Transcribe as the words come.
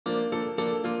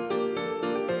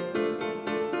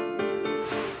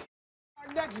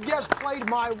next guest played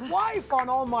my wife on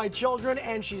All My Children,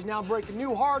 and she's now breaking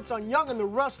new hearts on Young and the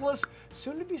Restless,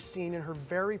 soon to be seen in her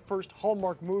very first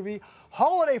Hallmark movie,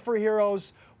 Holiday for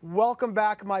Heroes. Welcome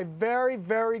back, my very,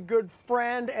 very good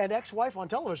friend and ex-wife on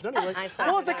television, anyway,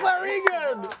 Melissa Claire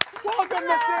Egan. Welcome,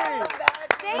 Missy.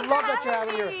 Thanks love that you're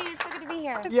having here. It's so good to be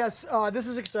here. Yes, this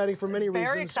is exciting for many reasons.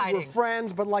 Very exciting. We're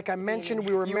friends, but like I mentioned,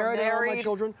 we were married in All My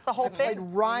Children. It's the whole thing. I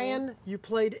played Ryan, you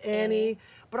played Annie,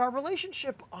 but our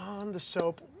relationship on the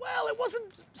soap, well, it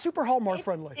wasn't super Hallmark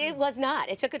friendly. It was not.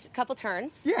 It took a couple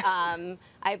turns. Yeah.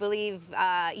 I believe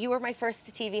you were my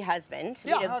first TV husband.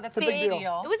 Yeah, that's a big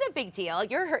deal. It was a big deal.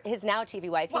 You're his now TV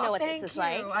wife. You know what this is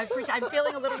like. I appreciate. I'm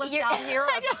feeling a little left out here.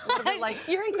 A little bit like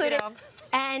you're included. You know,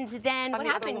 and then what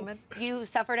happened? You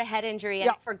suffered a head injury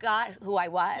and forgot who I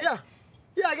was. Yeah.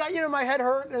 Yeah, I got, my head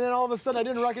hurt, and then all of a sudden I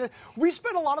didn't recognize. We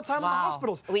spent a lot of time in the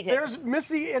hospitals. We did. There's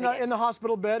Missy in the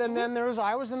hospital bed, and then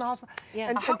I was in the hospital. Yeah.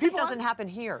 And I hope it doesn't happen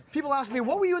here. People ask me,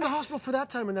 what were you in the hospital for that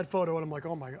time in that photo? And I'm like,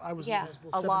 oh my God, I was in the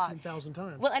hospital 17,000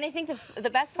 times. Well, and I think the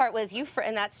best part was you,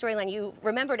 in that storyline, you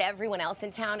remembered everyone else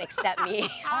in town except me.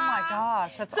 Oh my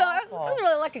gosh, that's awful. I was a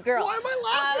really lucky girl. Why am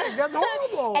I laughing? That's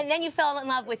horrible. And then you fell in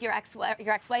love with your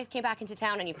ex-wife came back into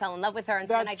town, and you fell in love with her. And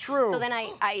so that's true. So then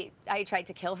I tried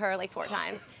to kill her like 4 times.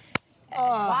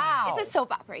 Wow. It's a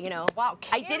soap opera, Wow,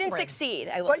 I didn't succeed,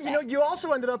 I will say. But you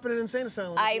also ended up in an insane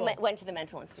asylum as well. went to the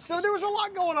mental institution. So there was a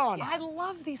lot going on. I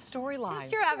love these storylines.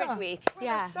 Just your average week.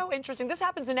 They're so interesting. This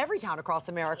happens in every town across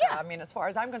America. Yeah. I mean, as far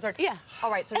as I'm concerned. Yeah.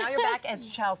 All right, so now you're back as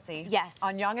Chelsea. Yes.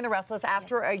 On Young and the Restless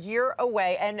after a year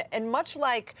away. And much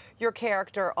like your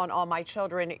character on All My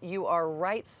Children, you are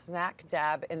right smack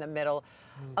dab in the middle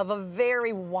of a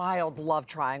very wild love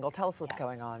triangle. Tell us what's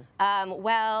going on.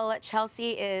 Well,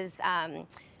 Chelsea is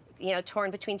torn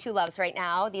between 2 loves right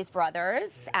now, these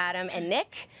brothers, Adam and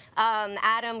Nick.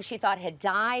 Adam, she thought had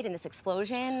died in this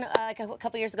explosion a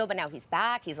couple years ago, but now he's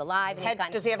back, he's alive. And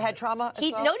Does he have head trauma as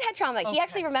well? No head trauma. He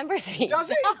actually remembers me. Does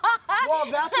he? Well,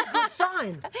 that's a good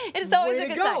sign. It's always Way a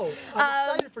good to go. sign.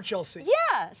 I'm excited for Chelsea.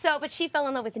 Yeah, but she fell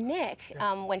in love with Nick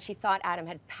when she thought Adam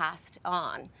had passed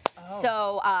on.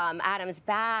 So Adam's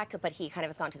back, but he kind of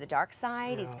has gone to the dark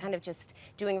side. He's kind of just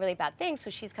doing really bad things,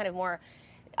 so she's kind of more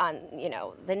on,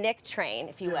 the Nick train,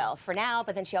 if you will, for now,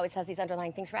 but then she always has these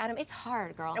underlying things for Adam. It's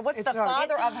hard, girl. And what's the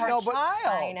father of her child?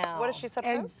 I know. What is she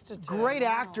supposed to do? Great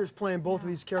actors playing both of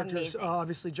these characters. Amazing.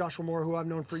 Obviously, Joshua Moore, who I've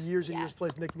known for years and years,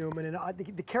 plays Nick Newman. And I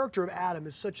think the character of Adam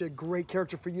is such a great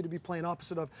character for you to be playing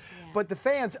opposite of. But the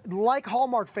fans, like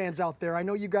Hallmark fans out there, I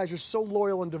know you guys are so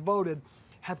loyal and devoted,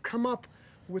 have come up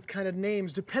with kind of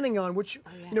names depending on which,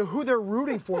 who they're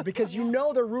rooting for, because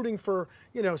they're rooting for,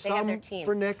 some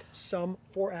for Nick, some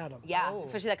for Adam. Yeah,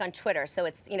 especially like on Twitter. So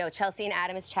it's, Chelsea and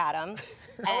Adam is Chatham,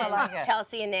 and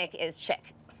Chelsea and Nick is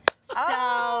Chick. So,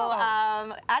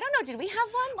 I don't know, did we have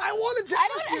one? I wanted to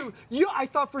ask you. I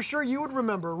thought for sure you would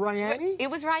remember. Ryani? It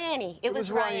was Ryani. It was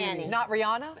Ryani. Not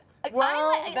Rihanna?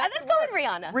 Well, let's go with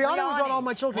Rihanna. Rihanna was on All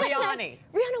My Children. Rihanna.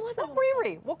 Rihanna was on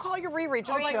Riri. We'll call you Riri,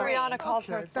 just like Rihanna calls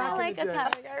herself. I like us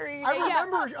having a Riri. I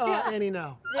remember Annie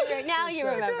now. Now you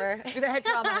remember. The head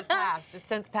trauma has passed. It's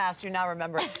since passed. You now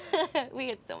remember. We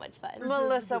had so much fun.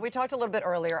 Melissa, we talked a little bit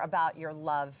earlier about your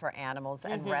love for animals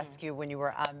and rescue when you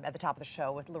were at the top of the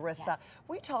show with Larissa. Yes.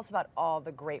 Will you tell us about all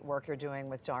the great work you're doing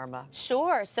with Dharma?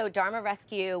 Sure. So Dharma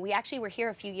Rescue, we actually were here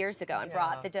a few years ago and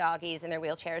brought the doggies in their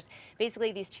wheelchairs.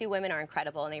 Basically, these 2 women are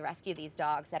incredible, and they rescue these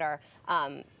dogs that are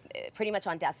pretty much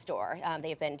on death's door.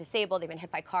 They've been disabled, they've been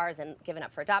hit by cars and given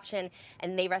up for adoption,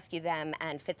 and they rescue them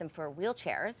and fit them for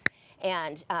wheelchairs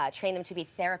and train them to be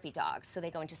therapy dogs. So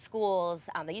they go into schools.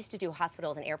 They used to do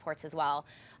hospitals and airports as well.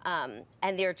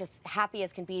 And they're just happy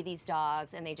as can be, these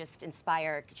dogs, and they just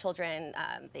inspire children.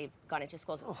 They've gone into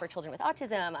schools for children with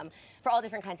autism, for all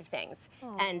different kinds of things.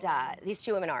 And these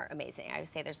 2 women are amazing. I would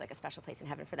say there's like a special place in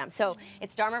heaven for them. So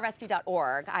it's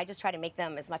dharmarescue.org. I just try to make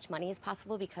them as much money as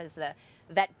possible, because the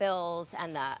vet bills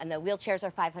and the wheelchairs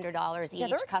are $500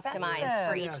 each, customized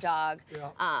for each dog.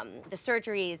 The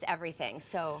surgeries, everything.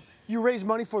 So you raise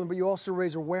money for them, but you also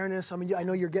raise awareness. I mean, I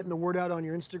know you're getting the word out on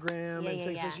your Instagram and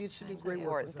things. So you do great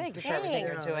work. Thank you for everything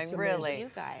you're doing, really.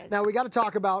 You guys. Now, we got to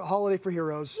talk about Holiday for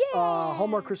Heroes,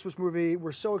 Hallmark Christmas movie.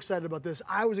 We're so excited about this.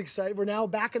 I was excited. We're now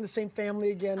back in the same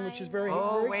family again, which is very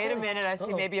exciting. Wait a minute. I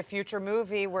see maybe a future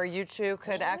movie where you 2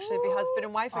 could actually be husband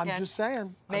and wife again. I'm just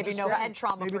saying. Maybe no head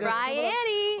trauma for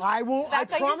Ryani. I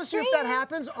promise you, if that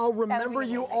happens, I'll remember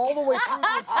you all the way through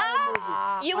the entire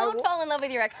movie. You won't fall in love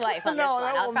with your ex-wife on this one.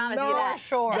 I'll promise you that.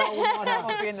 Sure. That will not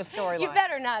happen. Be in the storyline. You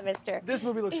better not, mister. This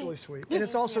movie looks really sweet. And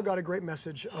it's also got a great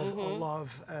message of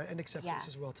love and acceptance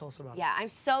as well. Tell us about it. Yeah, I'm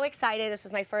so excited. This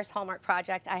was my first Hallmark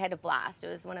project. I had a blast. It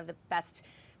was one of the best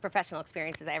professional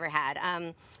experiences I ever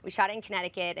had. We shot it in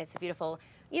Connecticut. It's a beautiful,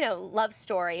 you know, love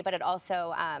story, but it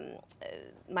also,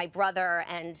 my brother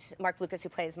and Mark Lucas, who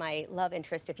plays my love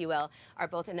interest, if you will, are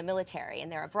both in the military,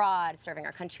 and they're abroad serving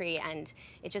our country, and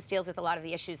it just deals with a lot of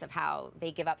the issues of how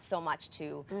they give up so much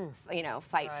to, you know,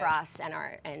 fight for us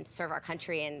and serve our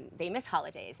country, and they miss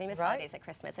holidays. They miss holidays at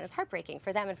Christmas, and it's heartbreaking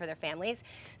for them and for their families.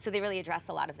 So they really address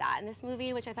a lot of that in this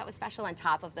movie, which I thought was special, on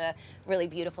top of the really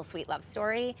beautiful, sweet love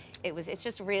story. It's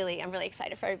just really, I'm really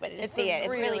excited for everybody to see it.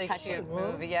 It's really touching. Cute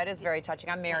movie. Yeah, it is very touching.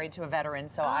 I'm married to a veteran,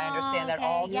 so I understand that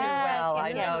all too well.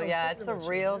 I know, yeah, it's a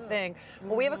real thing.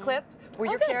 Well, we have a clip where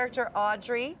your character,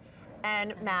 Audrey,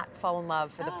 and Matt fall in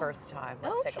love for the first time.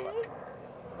 Let's take a look.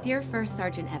 Dear First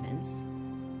Sergeant Evans,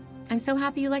 I'm so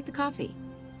happy you like the coffee.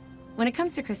 When it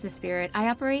comes to Christmas spirit, I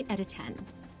operate at a 10.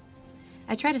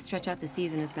 I try to stretch out the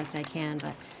season as best I can,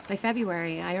 but by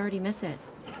February, I already miss it.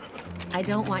 I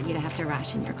don't want you to have to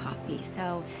ration your coffee,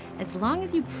 so as long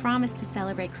as you promise to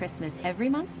celebrate Christmas every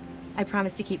month, I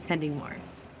promise to keep sending more.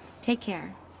 Take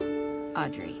care,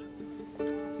 Audrey.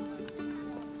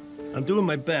 I'm doing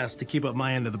my best to keep up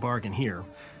my end of the bargain here.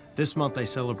 This month I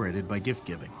celebrated by gift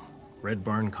giving. Red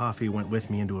Barn Coffee went with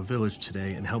me into a village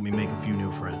today and helped me make a few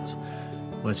new friends.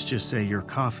 Let's just say your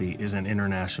coffee is an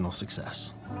international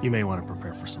success. You may want to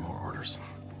prepare for some more orders.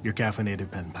 Your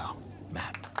caffeinated pen pal,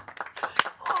 Matt.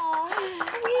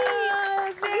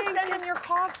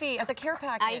 Coffee as a care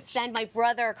package. I send my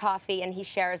brother coffee, and he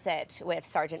shares it with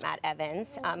Sergeant Matt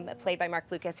Evans, played by Mark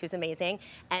Lucas, who's amazing.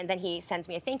 And then he sends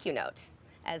me a thank you note,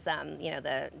 as you know,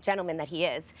 the gentleman that he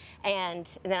is.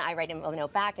 And then I write him a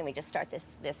note back, and we just start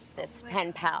this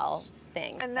pen pal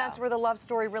thing. And that's where the love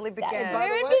story really begins. And by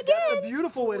the way, that's a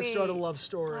beautiful way to start a love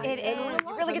story. It is.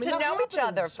 You really get to know each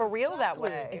other for real that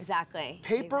way. Exactly.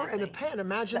 Paper and a pen.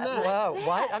 Imagine that. Whoa,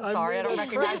 what? I'm sorry, I don't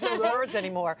recognize those words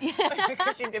anymore.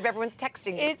 Because everyone's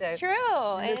texting these days. It's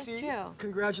true. Missy, it's true.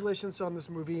 Congratulations on this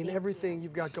movie and everything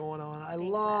you've got going on. I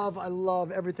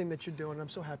love everything that you're doing. I'm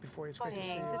so happy for you. It's great to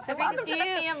see you. It's so great to see you.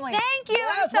 Family. Thank you.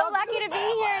 I'm so lucky to be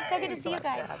here. It's so good to see you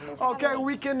guys. Okay,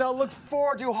 we can look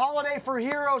forward to Holiday for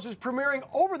Heroes, is premiering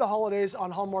over the holidays on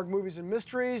Hallmark Movies and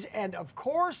Mysteries, and of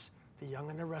course, The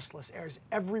Young and the Restless airs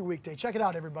every weekday. Check it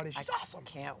out, everybody. She's awesome.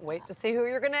 Can't wait to see who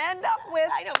you're going to end up with.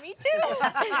 I know, me too. You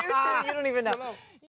too. You don't even know.